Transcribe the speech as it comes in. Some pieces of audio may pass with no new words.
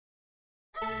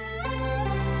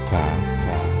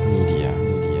Path Media.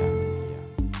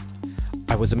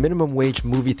 I was a minimum wage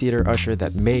movie theater usher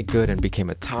that made good and became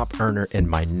a top earner in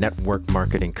my network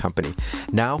marketing company.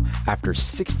 Now, after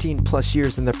 16 plus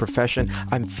years in the profession,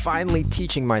 I'm finally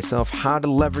teaching myself how to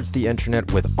leverage the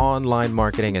internet with online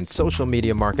marketing and social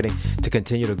media marketing to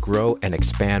continue to grow and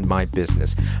expand my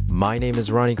business. My name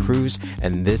is Ronnie Cruz,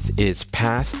 and this is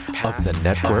Path of the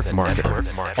Network Marketer.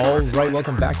 All right,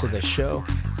 welcome back to the show.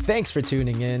 Thanks for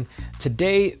tuning in.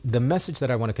 Today, the message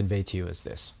that I want to convey to you is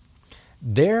this.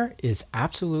 There is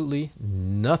absolutely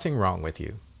nothing wrong with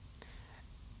you.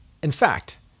 In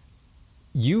fact,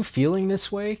 you feeling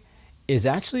this way is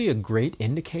actually a great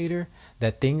indicator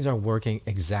that things are working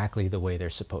exactly the way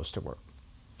they're supposed to work.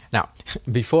 Now,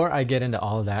 before I get into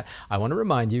all of that, I want to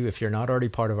remind you, if you're not already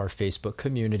part of our Facebook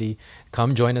community,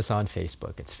 come join us on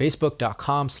Facebook. It's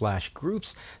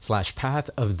facebook.com/groups/path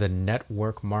of the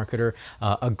network marketer.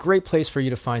 A great place for you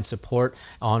to find support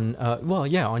on,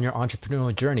 on your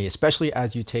entrepreneurial journey, especially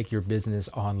as you take your business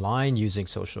online using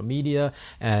social media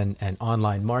and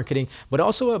online marketing, but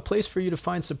also a place for you to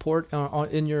find support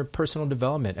in your personal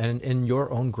development and in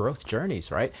your own growth journeys,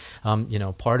 right?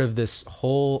 Part of this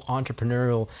whole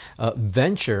entrepreneurial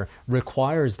venture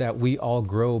requires that we all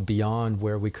grow beyond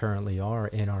where we currently are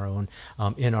in our own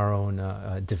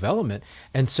development,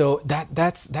 and so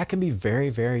that can be very,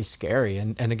 very scary.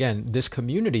 And again, this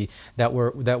community that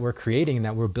we're creating,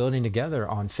 that we're building together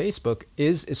on Facebook,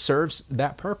 serves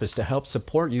that purpose to help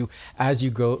support you as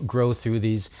you grow through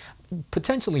these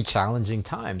potentially challenging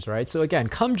times, right? So again,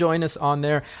 come join us on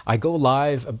there. I go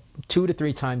live 2 to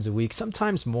 3 times a week,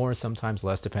 sometimes more, sometimes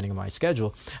less, depending on my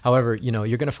schedule. However, you're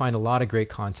going to find a lot of great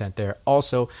content there.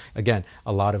 Also, again,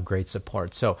 a lot of great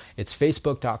support. So it's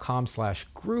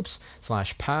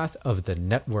facebook.com/groups/path of the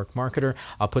network marketer.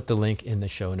 I'll put the link in the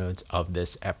show notes of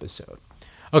this episode.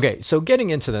 Okay, so getting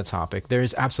into the topic, there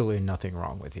is absolutely nothing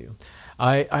wrong with you.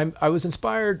 I was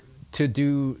inspired to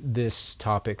do this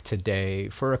topic today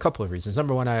for a couple of reasons.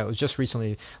 Number one, I was just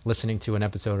recently listening to an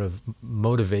episode of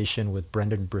Motivation with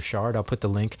Brendan Burchard. I'll put the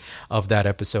link of that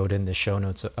episode in the show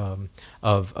notes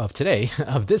of today,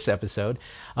 of this episode.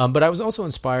 But I was also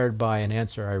inspired by an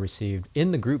answer I received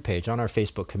in the group page on our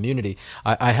Facebook community.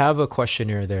 I have a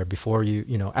questionnaire there before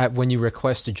when you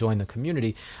request to join the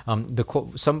community. One of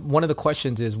the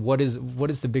questions is, what is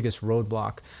the biggest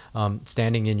roadblock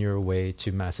standing in your way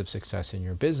to massive success in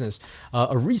your business?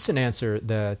 A recent answer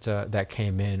that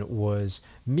came in was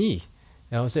me.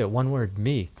 That was it, one word,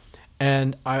 me.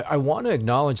 And I want to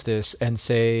acknowledge this and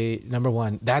say, number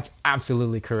one, that's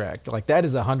absolutely correct. Like, that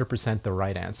is 100% the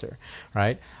right answer,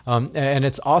 right? And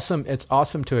it's awesome. It's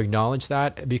awesome to acknowledge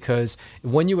that, because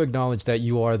when you acknowledge that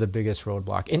you are the biggest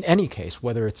roadblock in any case,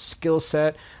 whether it's skill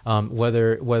set,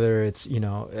 whether it's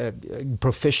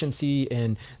proficiency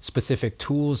in specific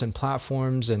tools and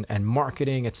platforms and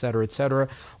marketing, et cetera,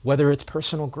 whether it's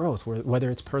personal growth, whether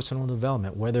it's personal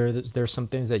development, whether there's some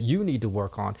things that you need to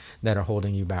work on that are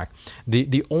holding you back.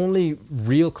 The only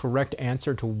real correct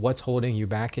answer to what's holding you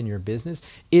back in your business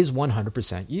is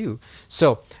 100% you.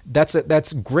 So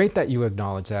that's great that you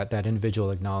acknowledge that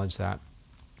individual acknowledged that.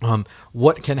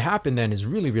 What can happen then is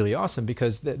really, really awesome,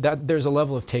 because that there's a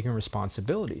level of taking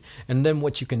responsibility. And then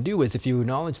what you can do is, if you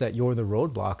acknowledge that you're the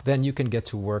roadblock, then you can get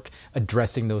to work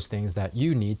addressing those things that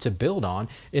you need to build on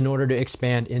in order to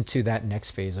expand into that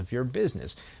next phase of your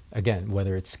business. Again,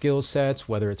 whether it's skill sets,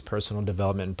 whether it's personal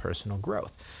development and personal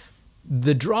growth.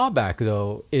 The drawback,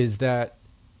 though, is that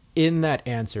in that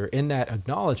answer, in that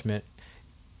acknowledgement,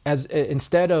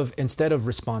 instead of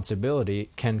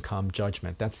responsibility can come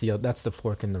judgment. That's the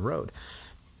fork in the road.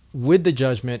 With the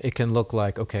judgment, it can look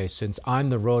like, okay, since I'm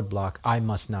the roadblock, I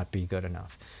must not be good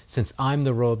enough. Since I'm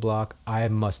the roadblock, I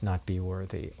must not be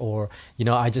worthy. Or,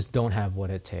 I just don't have what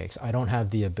it takes. I don't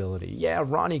have the ability. Yeah,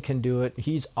 Ronnie can do it.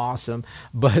 He's awesome,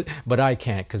 but I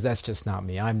can't, because that's just not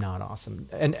me. I'm not awesome.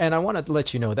 And I want to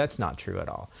let you know that's not true at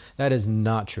all. That is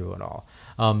not true at all.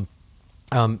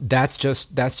 That's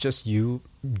just you,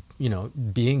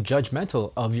 being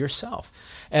judgmental of yourself.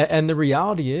 And the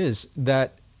reality is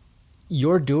that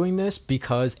you're doing this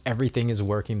because everything is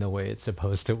working the way it's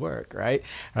supposed to work, right?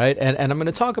 And I'm going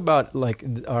to talk about like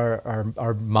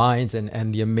our minds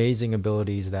and the amazing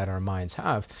abilities that our minds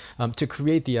have to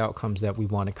create the outcomes that we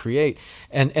want to create,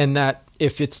 and that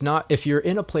if you're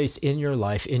in a place in your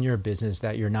life, in your business,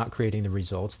 that you're not creating the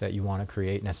results that you want to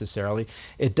create necessarily,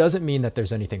 it doesn't mean that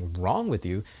there's anything wrong with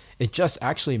you. It just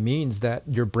actually means that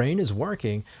your brain is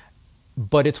working,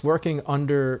 but it's working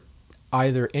under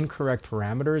either incorrect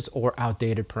parameters or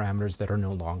outdated parameters that are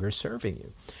no longer serving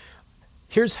you.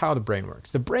 here's how the brain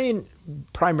works. The brain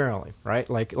primarily, right?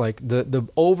 Like the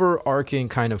overarching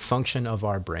kind of function of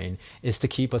our brain is to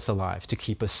keep us alive, to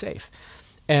keep us safe.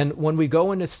 And when we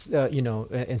go into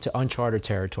into uncharted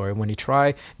territory, when we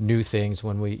try new things,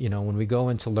 when we go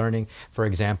into learning, for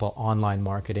example, online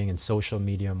marketing and social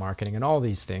media marketing and all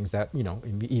these things that,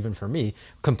 even for me,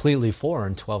 completely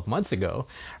foreign 12 months ago,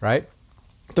 right?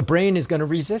 The brain is going to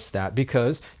resist that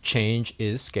because change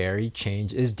is scary,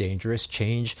 change is dangerous,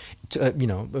 change,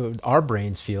 our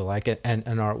brains feel like it, and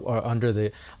are under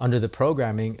the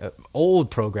programming,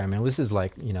 old programming. This is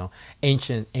like,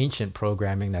 ancient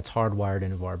programming that's hardwired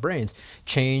into our brains.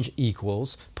 Change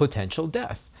equals potential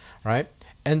death, right?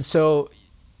 And so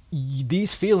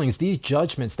these feelings, these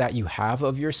judgments that you have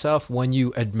of yourself when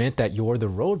you admit that you're the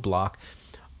roadblock,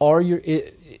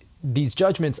 these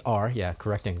judgments are,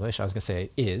 correct English, I was going to say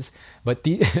is, but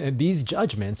these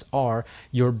judgments are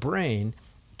your brain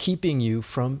keeping you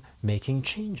from making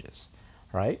changes,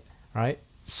 right?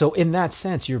 So in that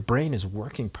sense, your brain is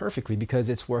working perfectly because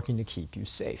it's working to keep you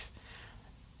safe.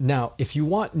 Now, if you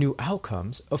want new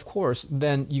outcomes, of course,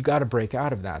 then you got to break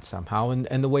out of that somehow.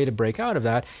 And the way to break out of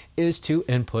that is to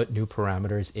input new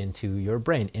parameters into your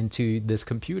brain, into this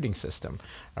computing system,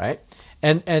 right?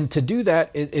 And to do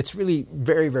that, it's really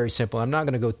very, very simple. I'm not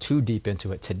going to go too deep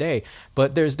into it today,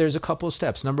 but there's a couple of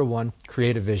steps. Number one,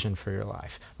 create a vision for your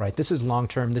life, right? This is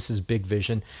long-term. This is big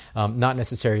vision, not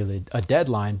necessarily a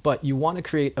deadline, but you want to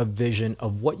create a vision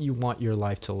of what you want your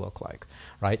life to look like,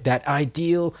 right? That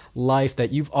ideal life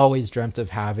that you've always dreamt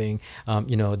of having,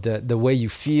 the way you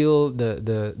feel,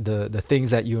 the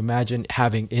things that you imagine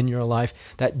having in your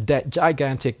life, that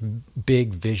gigantic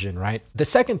big vision, right? The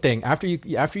second thing, after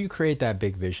you create that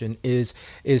big vision, is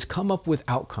come up with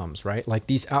outcomes, right? Like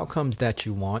these outcomes that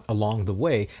you want along the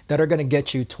way that are going to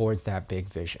get you towards that big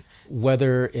vision.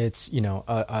 Whether it's,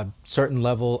 a certain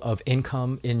level of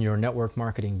income in your network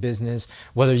marketing business,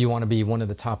 whether you want to be one of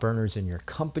the top earners in your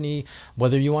company,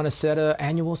 whether you want to set an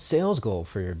annual sales goal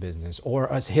for your business or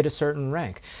hit a certain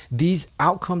rank. These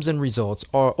outcomes and results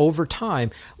are over time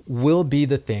will be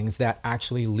the things that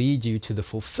actually lead you to the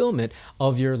fulfillment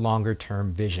of your longer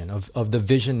term vision, of the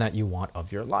vision that you want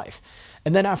of your life.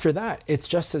 And then after that, it's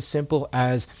just as simple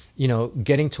as,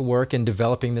 getting to work and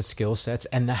developing the skill sets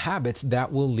and the habits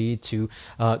that will lead to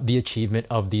the achievement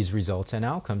of these results and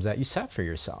outcomes that you set for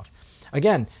yourself.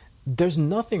 Again, there's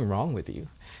nothing wrong with you.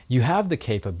 You have the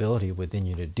capability within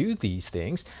you to do these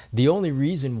things. The only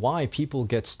reason why people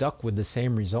get stuck with the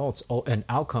same results and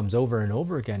outcomes over and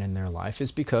over again in their life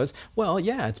is because,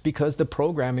 it's because the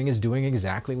programming is doing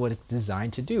exactly what it's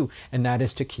designed to do, and that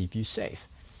is to keep you safe.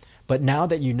 But now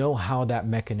that you know how that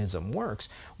mechanism works,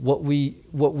 what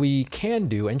we can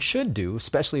do and should do,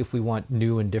 especially if we want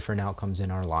new and different outcomes in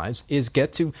our lives, is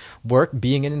get to work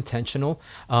being intentional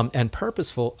and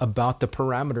purposeful about the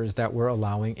parameters that we're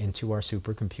allowing into our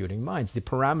supercomputing minds, the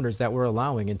parameters that we're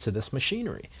allowing into this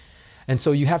machinery. And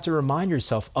so you have to remind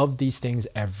yourself of these things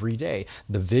every day: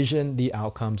 the vision, the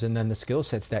outcomes, and then the skill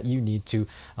sets that you need to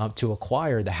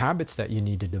acquire, the habits that you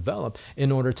need to develop in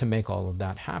order to make all of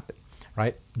that happen.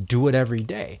 Right? Do it every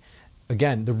day.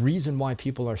 Again, the reason why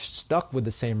people are stuck with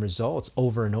the same results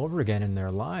over and over again in their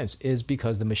lives is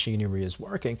because the machinery is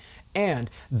working and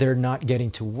they're not getting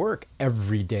to work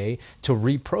every day to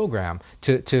reprogram,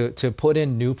 to put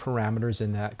in new parameters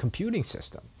in that computing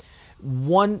system.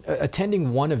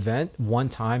 Attending one event one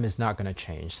time is not going to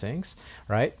change things,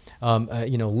 right?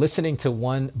 Listening to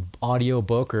one audio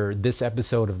book or this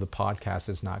episode of the podcast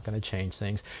is not going to change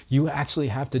things. You actually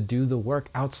have to do the work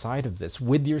outside of this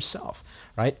with yourself,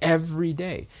 right? Every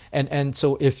day. And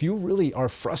so if you really are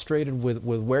frustrated with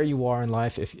where you are in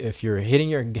life, if you're hitting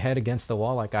your head against the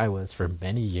wall like I was for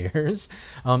many years,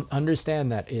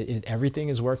 understand that everything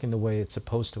is working the way it's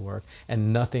supposed to work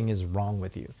and nothing is wrong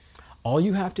with you. All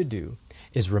you have to do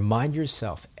is remind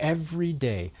yourself every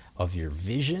day of your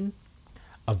vision,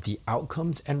 of the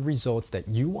outcomes and results that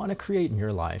you want to create in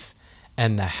your life,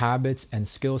 and the habits and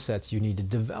skill sets you need to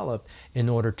develop in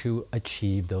order to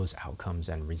achieve those outcomes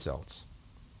and results.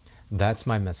 That's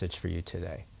my message for you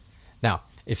today. Now,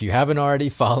 if you haven't already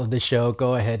followed the show,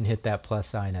 go ahead and hit that plus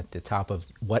sign at the top of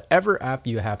whatever app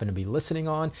you happen to be listening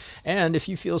on. And if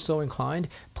you feel so inclined,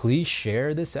 please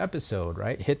share this episode,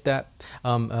 right? Hit that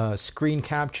screen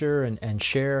capture and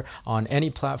share on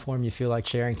any platform you feel like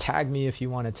sharing. Tag me if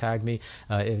you want to tag me.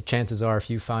 Chances are if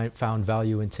you found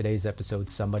value in today's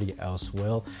episode, somebody else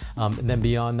will. And then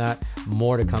beyond that,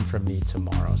 more to come from me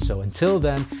tomorrow. So until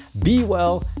then, be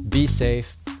well, be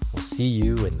safe. We'll see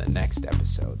you in the next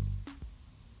episode.